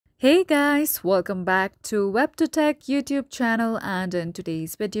Hey guys, welcome back to WebToTech YouTube channel, and in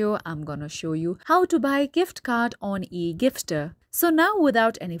today's video I'm gonna show you how to buy gift card on eGifter. So now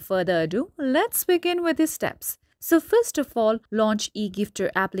without any further ado, let's begin with the steps. So first of all, launch eGifter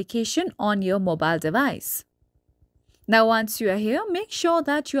application on your mobile device. Now once you are here, make sure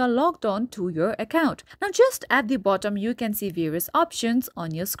that you are logged on to your account. Now just at the bottom you can see various options on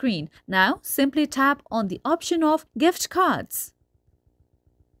your screen. Now simply tap on the option of gift cards.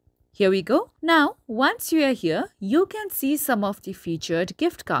 Here we go. Now, once you are here, you can see some of the featured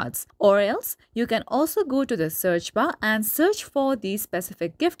gift cards, or else you can also go to the search bar and search for the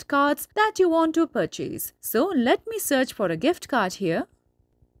specific gift cards that you want to purchase. So let me search for a gift card here.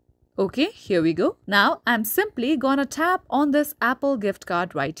 Okay, here we go. Now I'm simply gonna tap on this Apple gift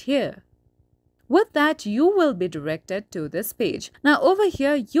card right here. With that, you will be directed to this page. Now over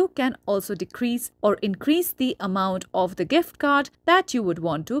here, you can also decrease or increase the amount of the gift card that you would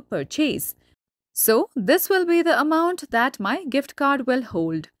want to purchase. So this will be the amount that my gift card will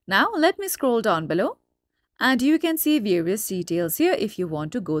hold. Now let me scroll down below and you can see various details here if you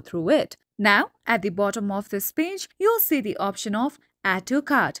want to go through it. Now at the bottom of this page, you'll see the option of Add to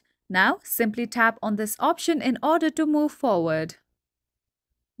Cart. Now simply tap on this option in order to move forward.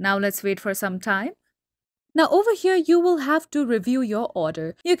 Now let's wait for some time. Now over here you will have to review your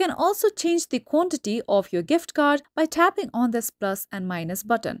order. You can also change the quantity of your gift card by tapping on this plus and minus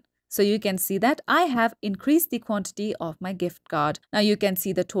button. So you can see that I have increased the quantity of my gift card. Now you can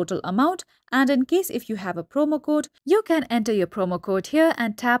see the total amount, and in case if you have a promo code, you can enter your promo code here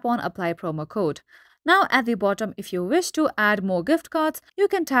and tap on apply promo code. Now at the bottom, if you wish to add more gift cards, you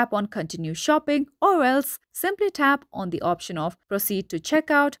can tap on continue shopping, or else simply tap on the option of proceed to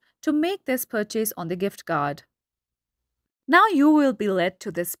checkout to make this purchase on the gift card. Now you will be led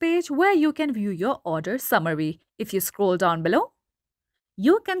to this page where you can view your order summary. If you scroll down below,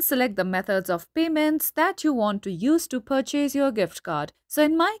 you can select the methods of payments that you want to use to purchase your gift card. So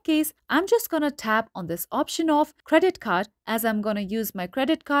in my case, I'm just gonna tap on this option of credit card, as I'm gonna use my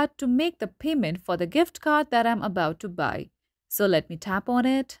credit card to make the payment for the gift card that I'm about to buy. So let me tap on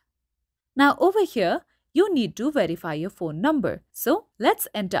it. Now over here, you need to verify your phone number. So let's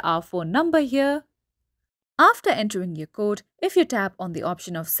enter our phone number here. After entering your code, if you tap on the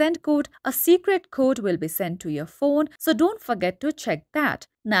option of send code, a secret code will be sent to your phone, so don't forget to check that.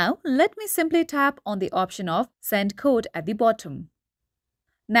 Now, let me simply tap on the option of send code at the bottom.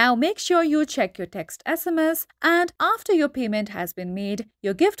 Now make sure you check your text SMS, and after your payment has been made,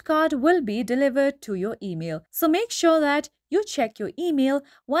 your gift card will be delivered to your email. So make sure that you check your email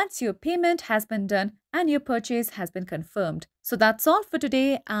once your payment has been done and your purchase has been confirmed. So that's all for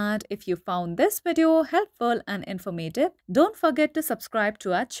today, and if you found this video helpful and informative, don't forget to subscribe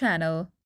to our channel.